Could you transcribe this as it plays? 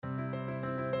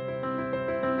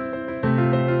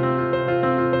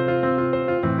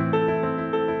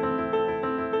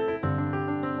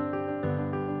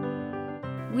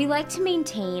We like to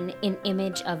maintain an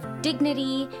image of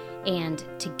dignity and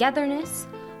togetherness.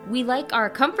 We like our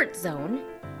comfort zone,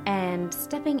 and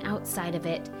stepping outside of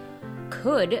it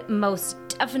could most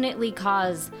definitely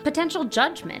cause potential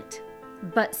judgment.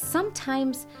 But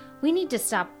sometimes we need to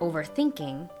stop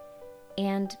overthinking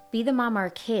and be the mom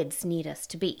our kids need us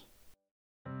to be.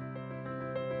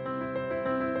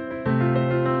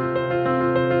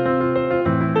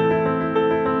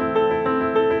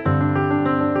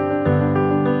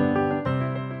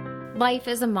 Life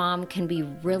as a mom can be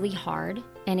really hard,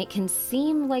 and it can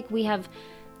seem like we have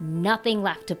nothing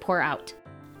left to pour out.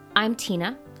 I'm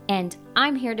Tina, and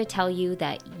I'm here to tell you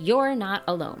that you're not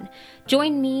alone.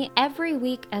 Join me every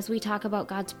week as we talk about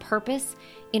God's purpose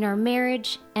in our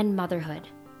marriage and motherhood.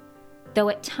 Though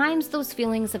at times those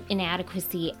feelings of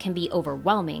inadequacy can be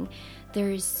overwhelming, there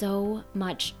is so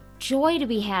much joy to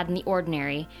be had in the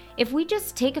ordinary if we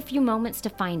just take a few moments to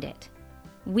find it.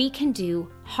 We can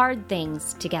do hard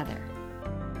things together.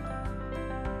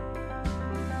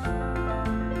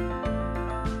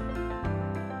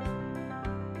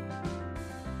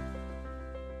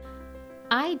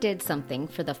 I did something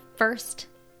for the first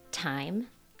time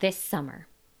this summer.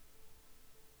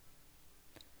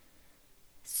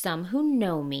 Some who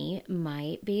know me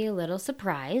might be a little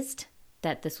surprised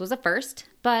that this was a first,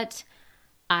 but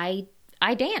I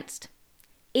danced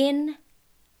in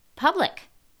public.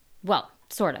 Well,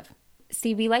 sort of.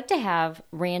 See, we like to have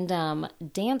random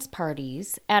dance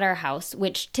parties at our house,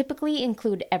 which typically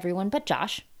include everyone but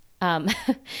Josh.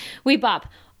 We bop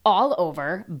all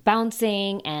over,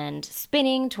 bouncing and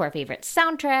spinning to our favorite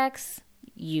soundtracks,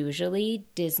 usually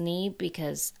Disney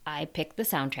because I pick the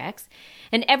soundtracks.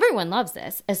 And everyone loves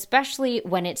this, especially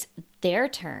when it's their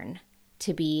turn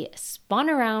to be spun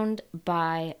around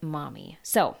by mommy.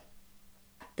 So,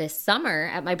 this summer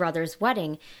at my brother's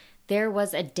wedding, there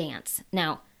was a dance.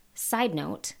 Now, side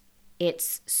note,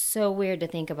 it's so weird to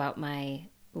think about my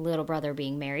little brother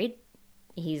being married.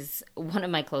 He's one of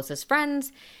my closest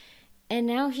friends, and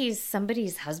now he's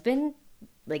somebody's husband.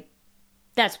 Like,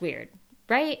 that's weird,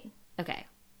 right? Okay,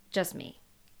 just me.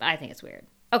 I think it's weird.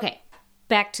 Okay,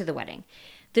 back to the wedding.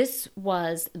 This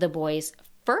was the boys'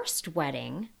 first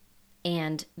wedding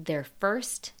and their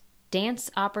first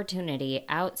dance opportunity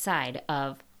outside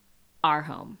of our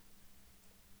home.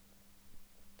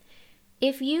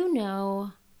 If you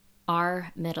know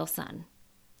our middle son,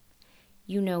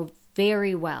 you know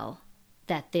very well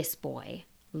that this boy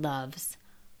loves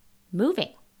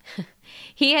moving.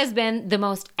 He has been the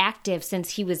most active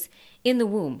since he was in the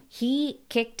womb. He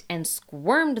kicked and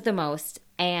squirmed the most,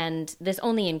 and this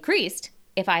only increased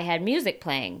if I had music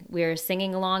playing. We were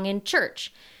singing along in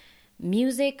church.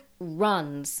 Music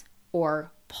runs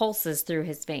or pulses through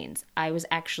his veins. I was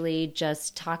actually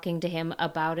just talking to him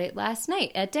about it last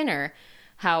night at dinner,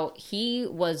 how he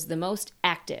was the most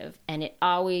active, and it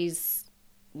always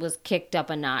was kicked up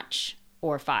a notch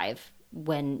or 5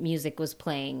 when music was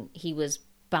playing. He was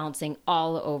bouncing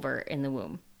all over in the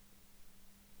womb.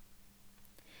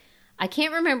 I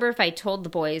can't remember if I told the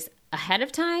boys ahead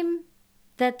of time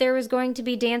that there was going to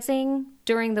be dancing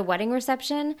during the wedding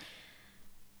reception,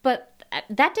 but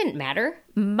that didn't matter.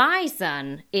 My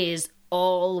son is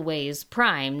always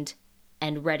primed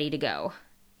and ready to go.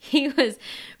 He was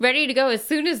ready to go as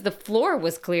soon as the floor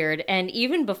was cleared and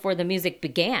even before the music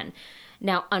began.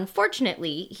 Now,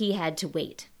 unfortunately, he had to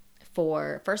wait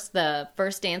for the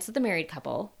first dance of the married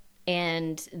couple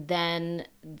and then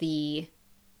the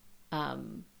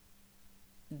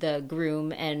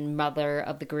groom and mother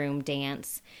of the groom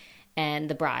dance and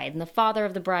the bride and the father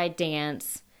of the bride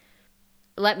dance.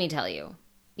 Let me tell you,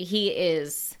 he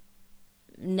is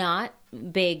not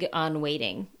big on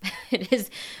waiting. It is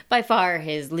by far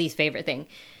his least favorite thing.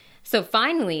 So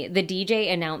finally, the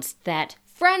DJ announced that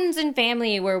friends and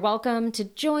family were welcome to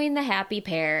join the happy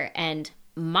pair, and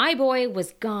my boy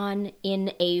was gone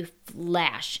in a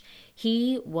flash.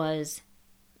 He was,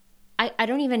 I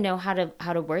don't even know how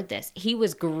to word this. He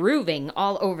was grooving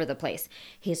all over the place.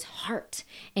 His heart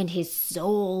and his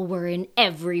soul were in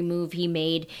every move he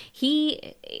made.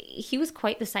 He was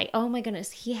quite the sight. Oh my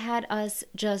goodness. He had us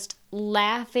just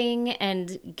laughing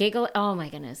and giggling. Oh my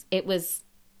goodness. It was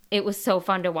so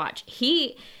fun to watch.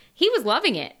 He was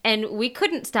loving it, and we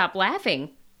couldn't stop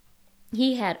laughing.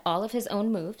 He had all of his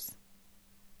own moves,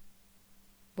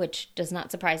 which does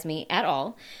not surprise me at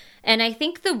all. And I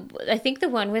think the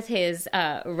one with his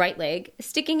right leg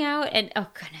sticking out, and oh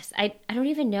goodness, I don't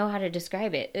even know how to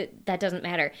describe it. That doesn't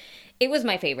matter. It was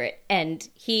my favorite, and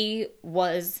he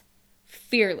was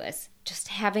fearless, just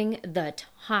having the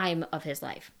time of his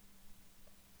life.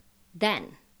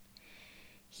 Then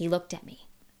he looked at me.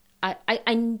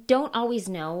 I don't always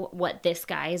know what this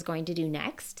guy is going to do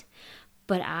next,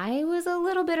 but I was a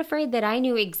little bit afraid that I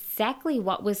knew exactly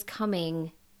what was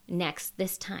coming next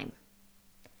this time.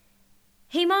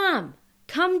 "Hey, Mom,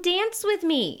 come dance with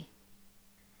me."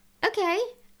 Okay.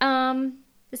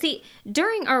 See,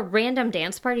 during our random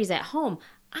dance parties at home,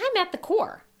 I'm at the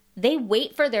core. They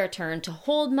wait for their turn to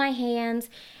hold my hands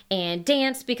and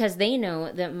dance because they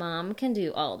know that Mom can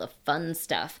do all the fun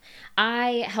stuff.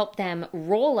 I help them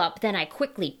roll up, then I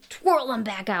quickly twirl them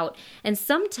back out. And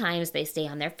sometimes they stay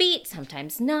on their feet,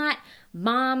 sometimes not.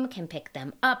 Mom can pick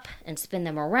them up and spin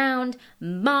them around.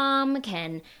 Mom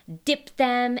can dip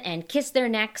them and kiss their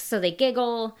necks so they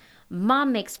giggle.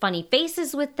 Mom makes funny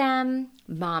faces with them.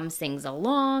 Mom sings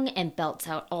along and belts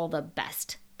out all the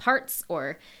best parts,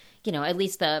 or, at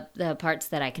least the parts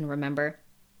that I can remember.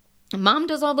 Mom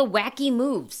does all the wacky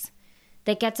moves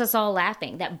that gets us all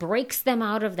laughing, that breaks them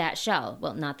out of that shell.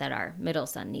 Well, not that our middle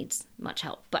son needs much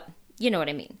help, but you know what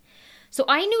I mean. So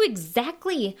I knew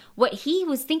exactly what he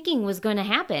was thinking was going to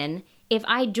happen if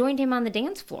I joined him on the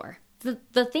dance floor.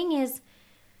 The thing is,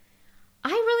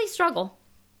 I really struggle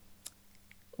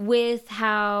with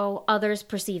how others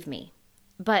perceive me.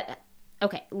 But,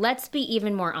 okay, let's be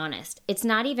even more honest. It's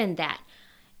not even that.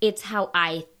 It's how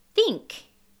I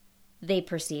think they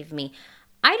perceive me.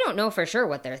 I don't know for sure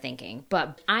what they're thinking,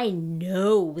 but I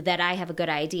know that I have a good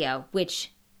idea,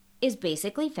 which is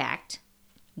basically fact.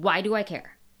 Why do I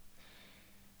care?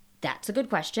 That's a good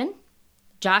question.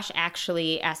 Josh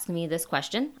actually asks me this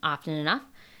question often enough.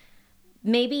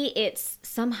 Maybe it's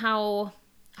somehow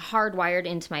hardwired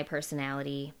into my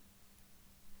personality.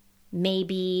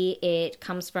 Maybe it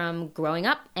comes from growing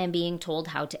up and being told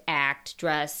how to act,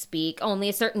 dress, speak only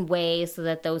a certain way so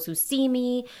that those who see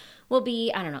me will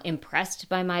be, impressed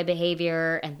by my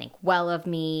behavior and think well of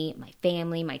me, my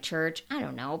family, my church. I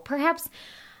don't know. Perhaps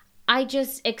I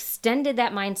just extended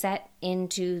that mindset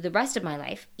into the rest of my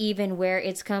life, even where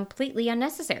it's completely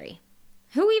unnecessary.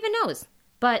 Who even knows?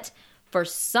 But for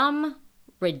some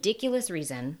ridiculous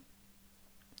reason,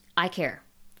 I care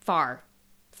far,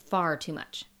 far too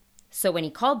much. So when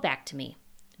he called back to me,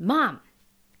 "Mom,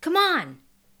 come on,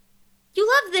 you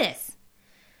love this."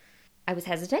 I was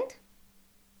hesitant,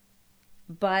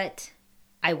 but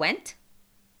I went.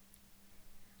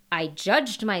 I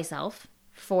judged myself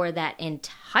for that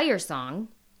entire song,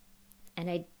 and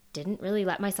I didn't really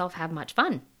let myself have much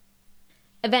fun.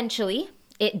 Eventually,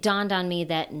 it dawned on me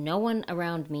that no one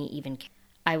around me even cared.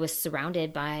 I was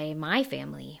surrounded by my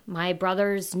family, my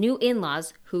brother's new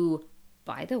in-laws, who,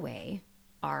 by the way,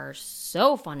 are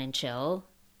so fun and chill,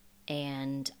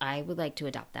 and I would like to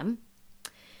adopt them.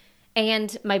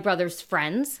 And my brother's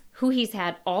friends, who he's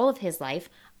had all of his life.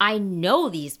 I know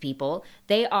these people.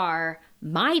 They are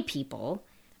my people.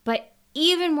 But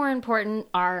even more important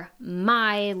are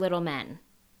my little men.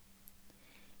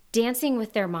 Dancing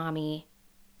with their mommy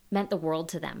meant the world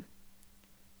to them.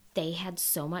 They had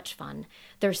so much fun.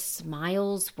 Their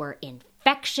smiles were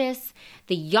infectious.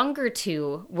 The younger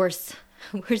two were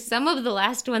some of the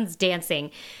last ones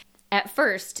dancing. At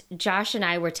first, Josh and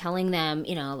I were telling them,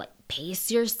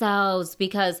 pace yourselves,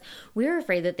 because we were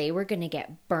afraid that they were going to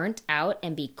get burnt out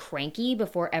and be cranky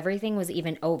before everything was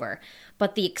even over.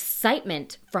 But the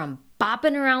excitement from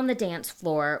bopping around the dance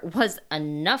floor was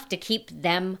enough to keep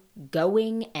them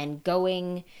going and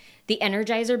going. The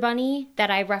Energizer Bunny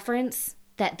that I reference,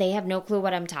 that they have no clue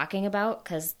what I'm talking about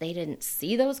because they didn't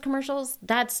see those commercials,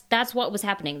 that's what was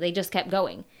happening. They just kept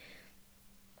going.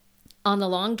 On the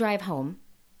long drive home,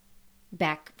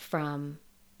 back from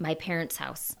my parents'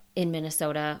 house in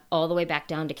Minnesota, all the way back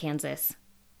down to Kansas,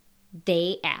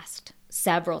 they asked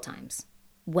several times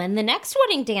when the next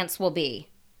wedding dance will be.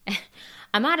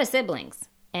 I'm out of siblings,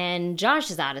 and Josh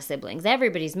is out of siblings.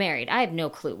 Everybody's married. I have no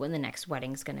clue when the next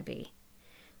wedding's going to be.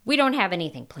 We don't have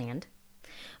anything planned.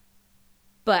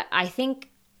 But I think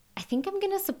I'm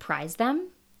going to surprise them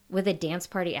with a dance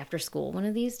party after school one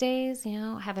of these days,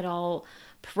 have it all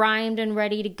primed and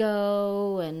ready to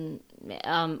go. And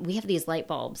we have these light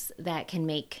bulbs that can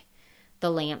make the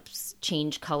lamps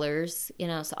change colors,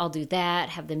 so I'll do that,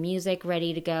 have the music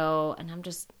ready to go, and I'm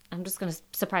just going to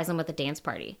surprise them with a dance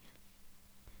party.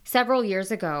 Several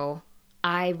years ago,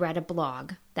 I read a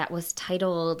blog that was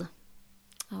titled,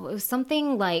 it was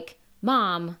something like,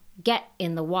 "Mom, Get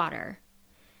in the Water."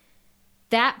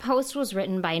 That post was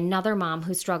written by another mom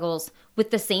who struggles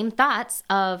with the same thoughts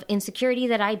of insecurity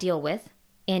that I deal with.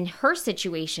 In her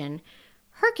situation,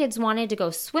 her kids wanted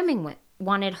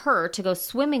her to go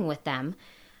swimming with them,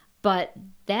 But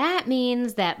that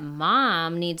means that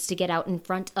mom needs to get out in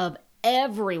front of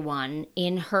everyone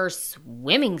in her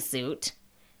swimming suit.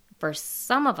 For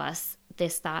some of us,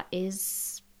 this thought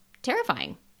is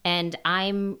terrifying, and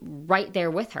I'm right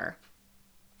there with her.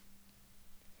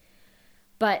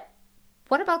 But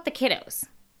what about the kiddos?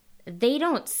 They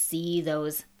don't see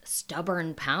those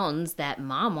stubborn pounds that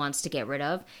mom wants to get rid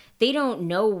of. They don't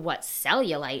know what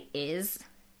cellulite is.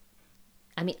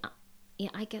 I mean, yeah,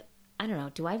 I don't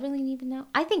know. Do I really even know?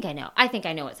 I think I know. I think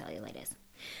I know what cellulite is.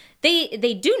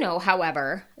 They do know,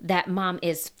 however, that mom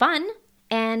is fun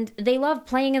and they love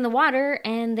playing in the water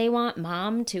and they want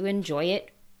mom to enjoy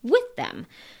it with them.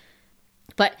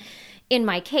 But in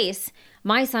my case,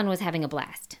 my son was having a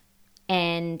blast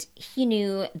and he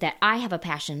knew that I have a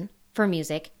passion for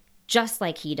music just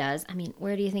like he does. I mean,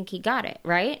 where do you think he got it,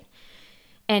 right?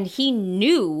 And he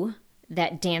knew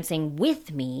that dancing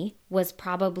with me was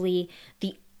probably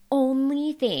the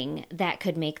only thing that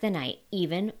could make the night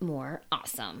even more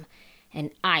awesome.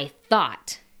 And I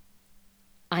thought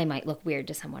I might look weird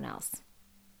to someone else.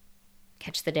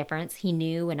 Catch the difference? He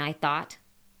knew and I thought.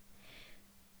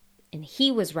 And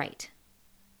he was right.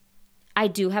 I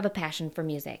do have a passion for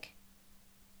music,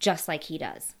 just like he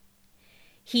does.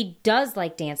 He does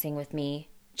like dancing with me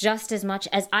just as much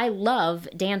as I love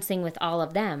dancing with all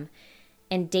of them.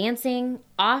 And dancing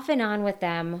off and on with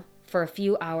them for a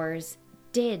few hours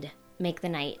did make the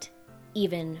night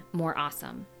even more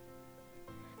awesome.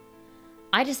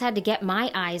 I just had to get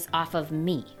my eyes off of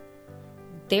me.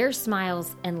 Their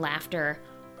smiles and laughter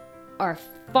are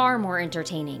far more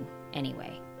entertaining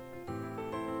anyway.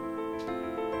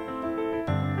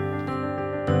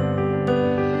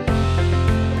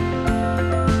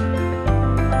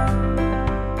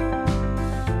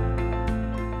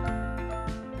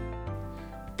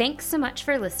 Thanks so much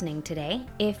for listening today.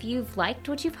 If you've liked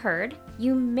what you've heard,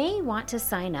 you may want to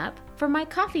sign up for my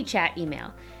coffee chat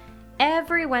email.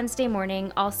 Every Wednesday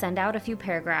morning, I'll send out a few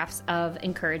paragraphs of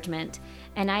encouragement,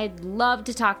 and I'd love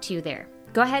to talk to you there.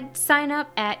 Go ahead, sign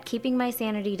up at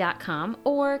keepingmysanity.com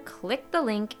or click the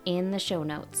link in the show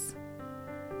notes.